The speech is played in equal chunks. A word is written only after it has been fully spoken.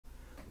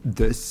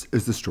This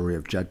is the story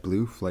of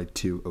JetBlue Flight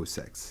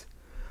 206.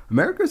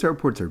 America's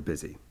airports are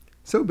busy.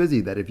 So busy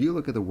that if you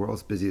look at the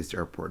world's busiest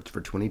airports for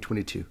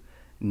 2022,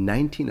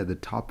 19 of the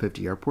top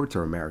 50 airports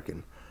are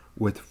American,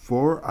 with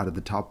 4 out of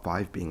the top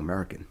 5 being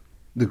American.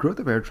 The growth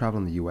of air travel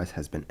in the US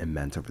has been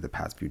immense over the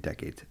past few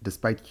decades,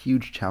 despite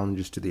huge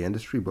challenges to the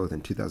industry both in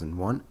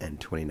 2001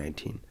 and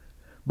 2019.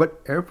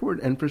 But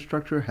airport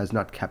infrastructure has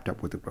not kept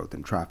up with the growth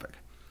in traffic.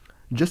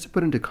 Just to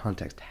put into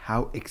context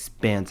how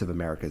expansive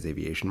America's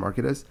aviation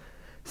market is,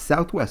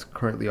 Southwest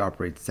currently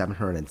operates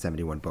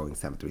 771 Boeing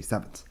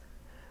 737s.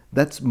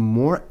 That's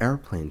more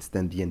airplanes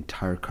than the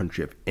entire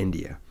country of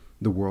India,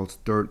 the world's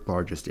third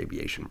largest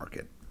aviation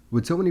market.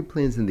 With so many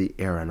planes in the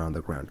air and on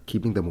the ground,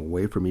 keeping them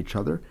away from each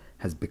other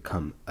has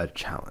become a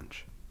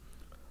challenge.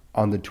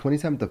 On the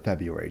 27th of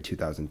February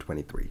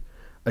 2023,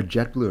 a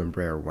JetBlue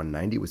Embraer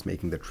 190 was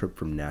making the trip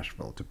from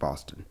Nashville to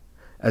Boston.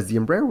 As the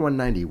Embraer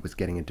 190 was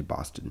getting into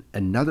Boston,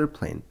 another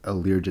plane, a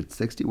Learjet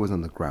 60, was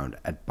on the ground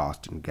at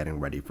Boston getting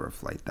ready for a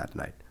flight that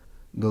night.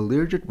 The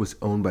Learjet was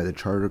owned by the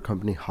charter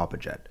company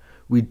Hoppajet.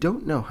 We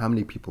don't know how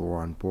many people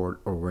were on board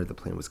or where the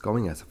plane was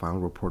going, as the final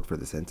report for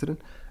this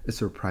incident is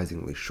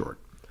surprisingly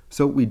short.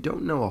 So we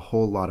don't know a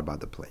whole lot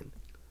about the plane.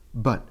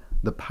 But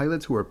the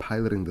pilots who were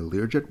piloting the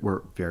Learjet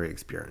were very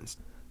experienced.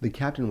 The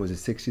captain was a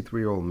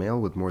 63-year-old male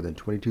with more than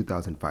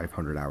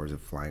 22,500 hours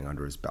of flying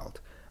under his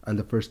belt, and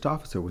the first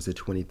officer was a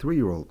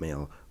 23-year-old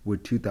male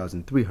with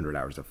 2,300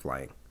 hours of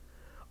flying.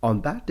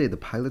 On that day, the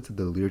pilots of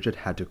the Learjet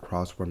had to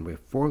cross runway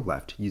 4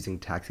 left using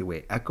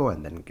taxiway Echo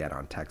and then get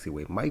on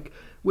taxiway Mike,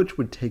 which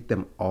would take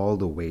them all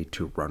the way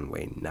to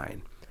runway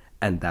 9,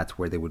 and that's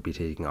where they would be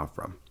taking off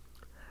from.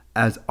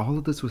 As all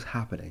of this was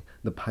happening,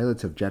 the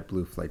pilots of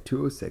JetBlue Flight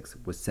 206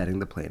 was setting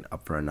the plane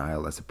up for an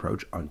ILS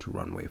approach onto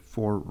runway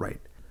 4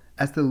 right.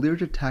 As the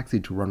Learjet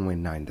taxied to runway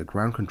 9, the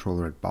ground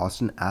controller at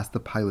Boston asked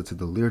the pilots of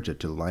the Learjet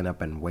to line up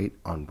and wait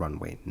on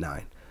runway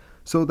 9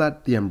 so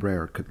that the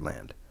Embraer could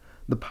land.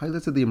 The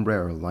pilots of the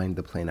Embraer lined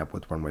the plane up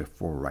with runway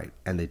 4 right,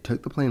 and they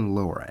took the plane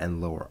lower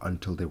and lower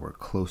until they were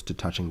close to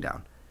touching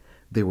down.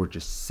 They were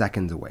just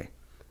seconds away.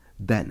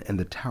 Then, in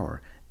the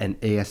tower, an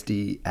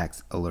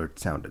ASDEX alert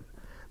sounded.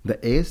 The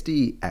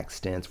ASDEX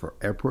stands for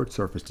Airport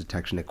Surface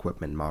Detection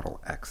Equipment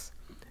Model X.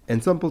 In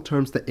simple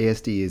terms, the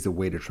ASDE is a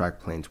way to track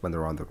planes when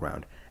they're on the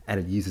ground, and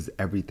it uses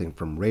everything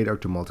from radar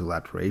to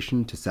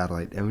multilateration to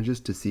satellite images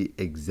to see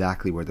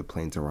exactly where the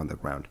planes are on the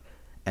ground.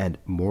 And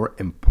more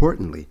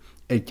importantly,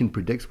 it can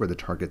predict where the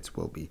targets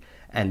will be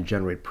and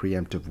generate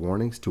preemptive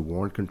warnings to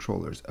warn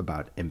controllers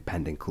about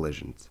impending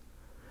collisions.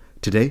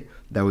 Today,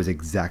 that was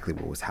exactly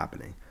what was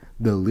happening.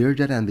 The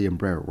Learjet and the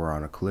Embraer were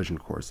on a collision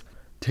course.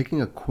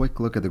 Taking a quick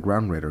look at the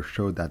ground radar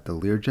showed that the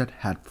Learjet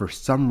had for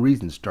some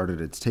reason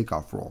started its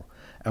takeoff roll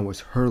and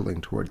was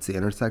hurtling towards the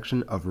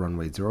intersection of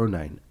runway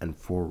 09 and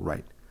 4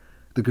 right.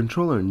 The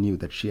controller knew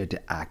that she had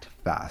to act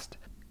fast.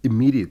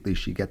 Immediately,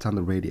 she gets on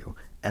the radio,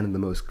 and in the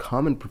most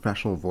common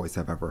professional voice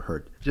I've ever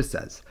heard, just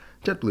says,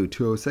 "JetBlue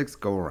 206,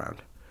 go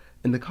around."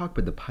 In the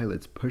cockpit, the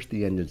pilots push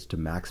the engines to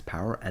max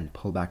power and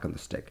pull back on the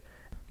stick.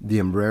 The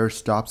Embraer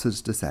stops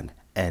its descent,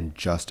 and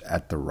just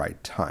at the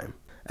right time.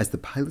 As the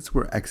pilots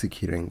were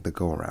executing the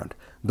go-around,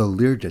 the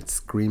Learjet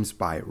screams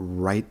by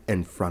right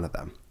in front of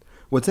them.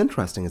 What's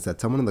interesting is that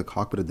someone in the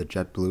cockpit of the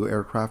JetBlue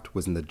aircraft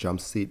was in the jump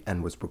seat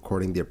and was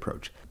recording the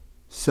approach.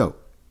 So,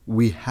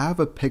 we have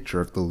a picture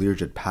of the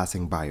Learjet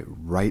passing by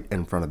right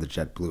in front of the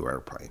JetBlue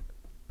airplane.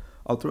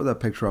 I'll throw that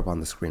picture up on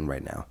the screen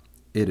right now.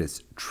 It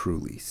is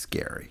truly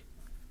scary.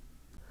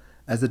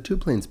 As the two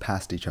planes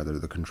passed each other,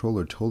 the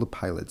controller told the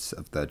pilots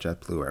of the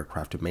JetBlue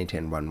aircraft to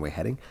maintain runway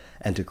heading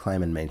and to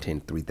climb and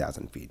maintain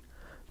 3,000 feet.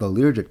 The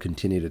Learjet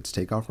continued its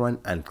takeoff run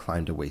and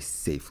climbed away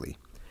safely.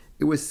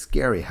 It was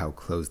scary how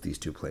close these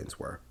two planes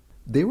were.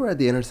 They were at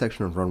the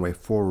intersection of runway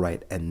 4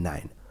 right and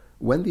 9.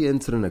 When the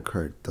incident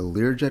occurred, the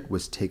Learjet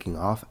was taking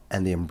off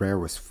and the Embraer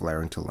was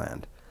flaring to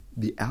land.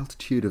 The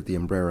altitude of the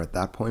Embraer at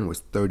that point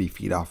was 30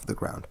 feet off the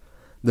ground.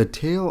 The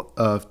tail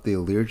of the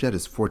Learjet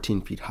is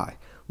 14 feet high,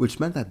 which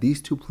meant that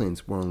these two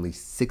planes were only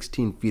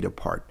 16 feet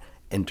apart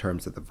in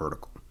terms of the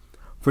vertical.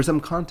 For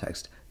some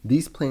context,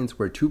 these planes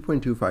were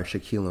 2.25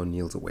 Shaquille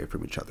O'Neals away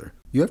from each other.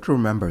 You have to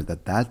remember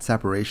that that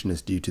separation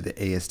is due to the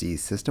ASDE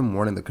system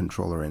warning the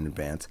controller in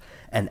advance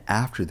and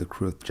after the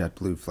crew of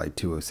JetBlue Flight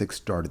 206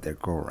 started their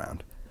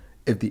go-around.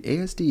 If the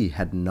ASDE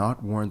had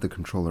not warned the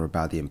controller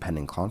about the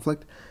impending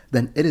conflict,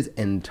 then it is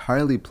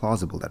entirely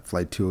plausible that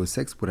Flight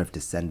 206 would have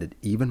descended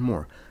even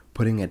more,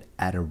 putting it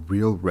at a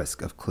real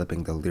risk of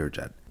clipping the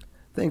Learjet.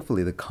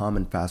 Thankfully, the calm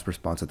and fast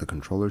response of the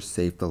controller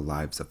saved the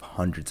lives of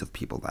hundreds of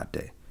people that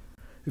day.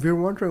 If you're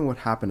wondering what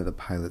happened to the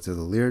pilots of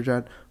the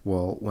Learjet,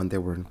 well, when they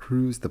were in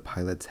cruise, the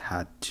pilots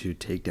had to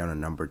take down a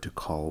number to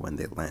call when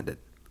they landed.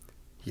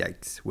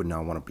 Yikes, would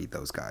not want to beat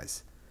those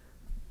guys.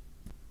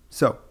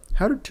 So,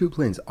 how did two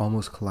planes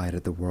almost collide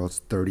at the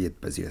world's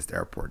 30th busiest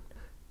airport?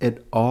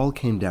 It all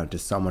came down to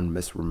someone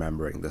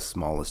misremembering the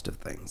smallest of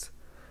things: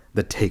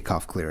 the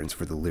takeoff clearance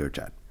for the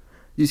Learjet.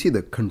 You see,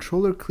 the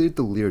controller cleared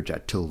the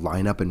Learjet to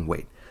line up and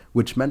wait,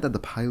 which meant that the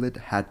pilot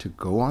had to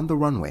go on the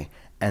runway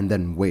and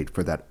then wait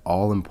for that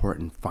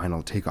all-important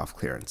final takeoff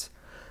clearance.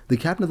 The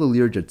captain of the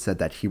Learjet said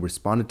that he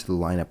responded to the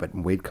lineup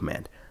and wait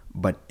command,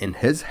 but in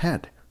his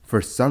head,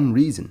 for some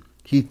reason,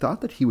 he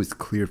thought that he was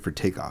cleared for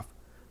takeoff.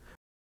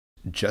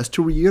 Just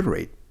to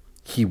reiterate,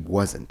 he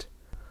wasn't.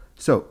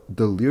 So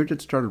the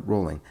Learjet started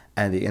rolling,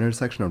 and the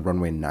intersection of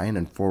runway 9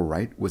 and 4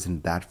 right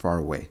wasn't that far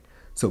away.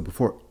 So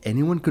before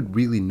anyone could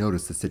really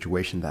notice the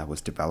situation that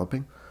was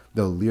developing,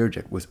 the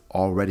Learjet was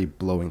already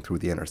blowing through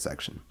the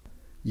intersection.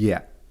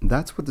 Yeah,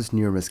 that's what this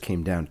near miss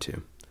came down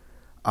to.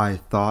 I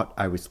thought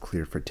I was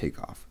cleared for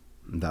takeoff.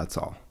 That's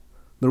all.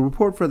 The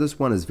report for this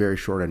one is very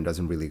short and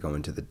doesn't really go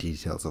into the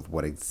details of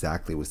what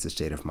exactly was the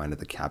state of mind of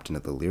the captain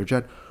of the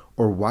Learjet,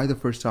 or why the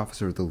first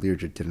officer of the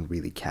Learjet didn't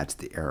really catch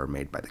the error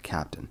made by the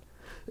captain.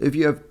 If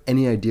you have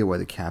any idea why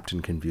the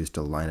captain confused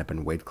a lineup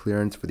and wait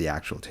clearance for the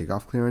actual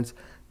takeoff clearance,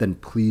 then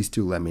please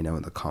do let me know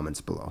in the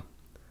comments below.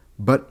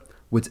 But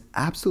what's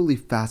absolutely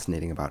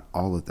fascinating about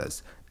all of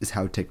this is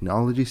how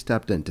technology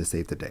stepped in to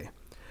save the day.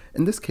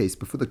 In this case,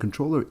 before the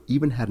controller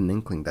even had an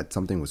inkling that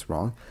something was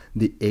wrong,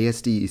 the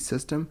ASDE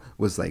system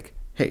was like,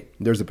 hey,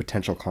 there's a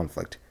potential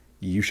conflict.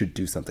 You should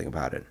do something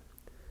about it.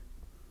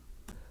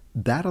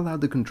 That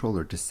allowed the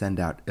controller to send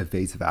out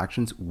evasive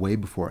actions way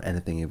before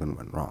anything even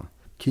went wrong.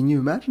 Can you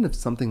imagine if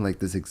something like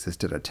this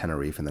existed at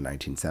Tenerife in the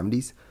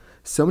 1970s?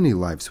 So many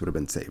lives would have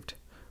been saved.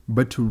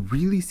 But to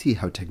really see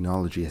how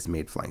technology has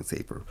made flying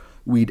safer,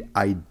 we'd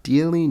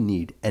ideally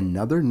need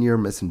another near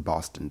miss in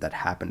Boston that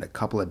happened a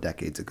couple of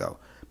decades ago,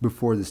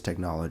 before this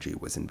technology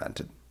was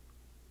invented.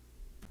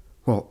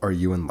 Well, are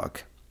you in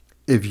luck?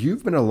 If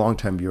you've been a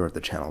long-time viewer of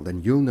the channel,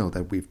 then you'll know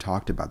that we've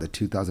talked about the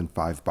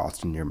 2005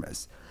 Boston near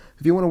miss.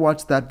 If you want to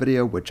watch that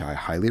video, which I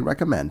highly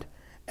recommend,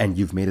 and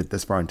you've made it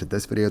this far into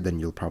this video, then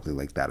you'll probably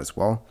like that as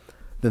well,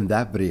 then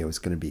that video is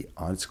going to be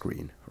on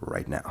screen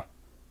right now.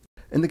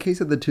 In the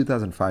case of the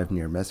 2005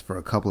 near miss, for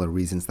a couple of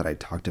reasons that I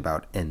talked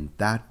about in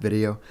that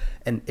video,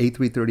 an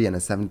A330 and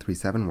a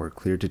 737 were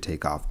cleared to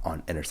take off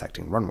on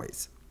intersecting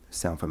runways.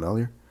 Sound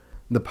familiar?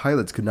 The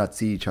pilots could not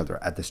see each other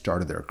at the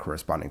start of their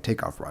corresponding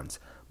takeoff runs,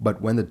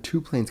 but when the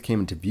two planes came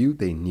into view,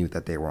 they knew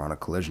that they were on a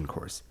collision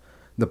course.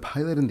 The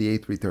pilot in the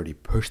A330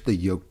 pushed the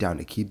yoke down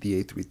to keep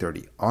the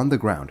A330 on the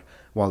ground,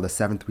 while the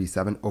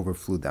 737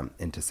 overflew them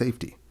into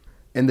safety.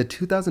 In the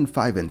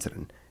 2005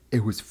 incident,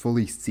 it was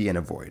fully see and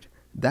avoid.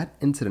 That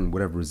incident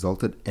would have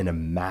resulted in a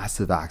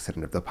massive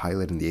accident if the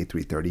pilot in the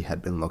A330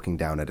 had been looking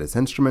down at his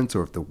instruments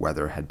or if the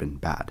weather had been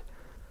bad.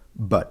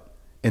 But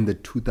in the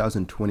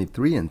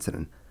 2023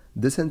 incident,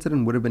 this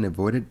incident would have been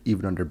avoided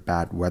even under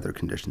bad weather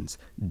conditions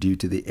due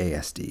to the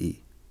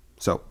ASDE.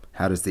 So,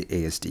 how does the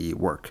ASDE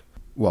work?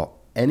 Well,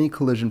 any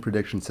collision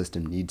prediction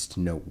system needs to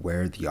know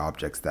where the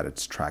objects that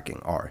it's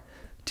tracking are.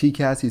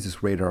 TCAS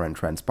uses radar and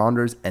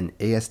transponders, and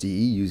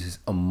ASDE uses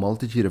a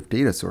multitude of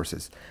data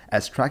sources,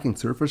 as tracking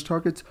surface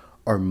targets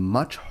are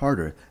much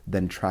harder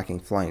than tracking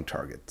flying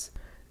targets.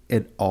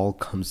 It all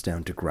comes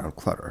down to ground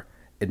clutter.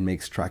 It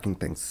makes tracking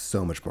things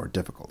so much more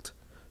difficult.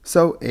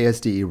 So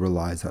ASDE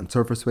relies on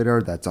surface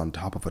radar that's on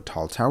top of a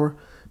tall tower,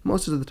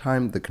 most of the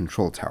time the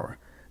control tower.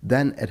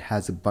 Then it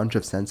has a bunch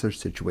of sensors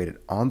situated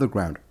on the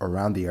ground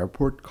around the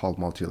airport called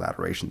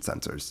multilateration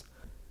sensors.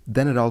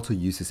 Then it also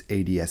uses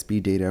ADS-B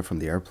data from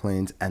the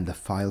airplanes and the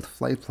filed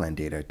flight plan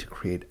data to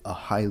create a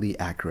highly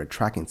accurate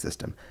tracking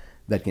system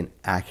that can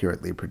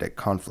accurately predict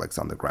conflicts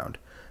on the ground,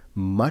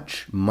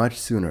 much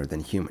sooner than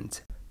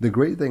humans. The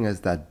great thing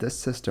is that this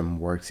system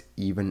works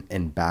even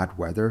in bad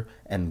weather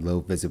and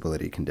low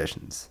visibility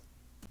conditions.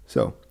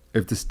 So,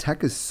 if this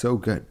tech is so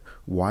good,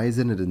 why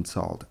isn't it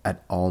installed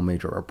at all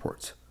major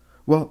airports?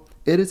 Well,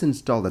 it is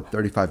installed at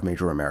 35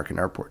 major American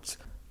airports.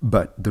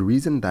 But the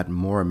reason that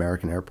more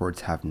American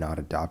airports have not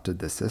adopted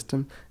this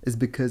system is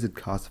because it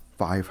costs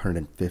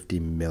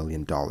 $550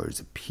 million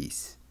a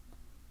piece.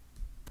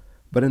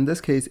 But in this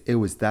case, it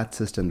was that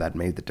system that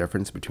made the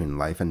difference between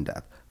life and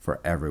death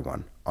for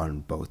everyone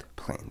on both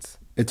planes.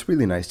 It's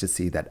really nice to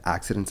see that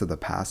accidents of the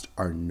past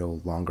are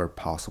no longer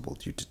possible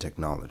due to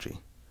technology.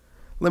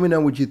 Let me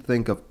know what you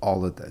think of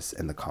all of this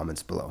in the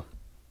comments below.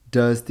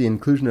 Does the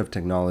inclusion of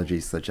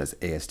technologies such as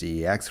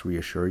ASDEX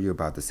reassure you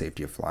about the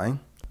safety of flying?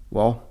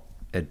 Well,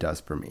 it does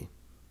for me.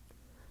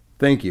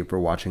 Thank you for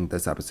watching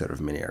this episode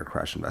of Mini Air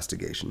Crash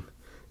Investigation.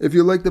 If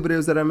you like the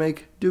videos that I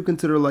make, do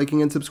consider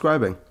liking and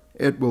subscribing.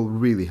 It will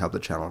really help the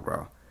channel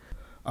grow.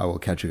 I will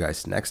catch you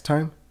guys next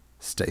time.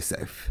 Stay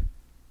safe.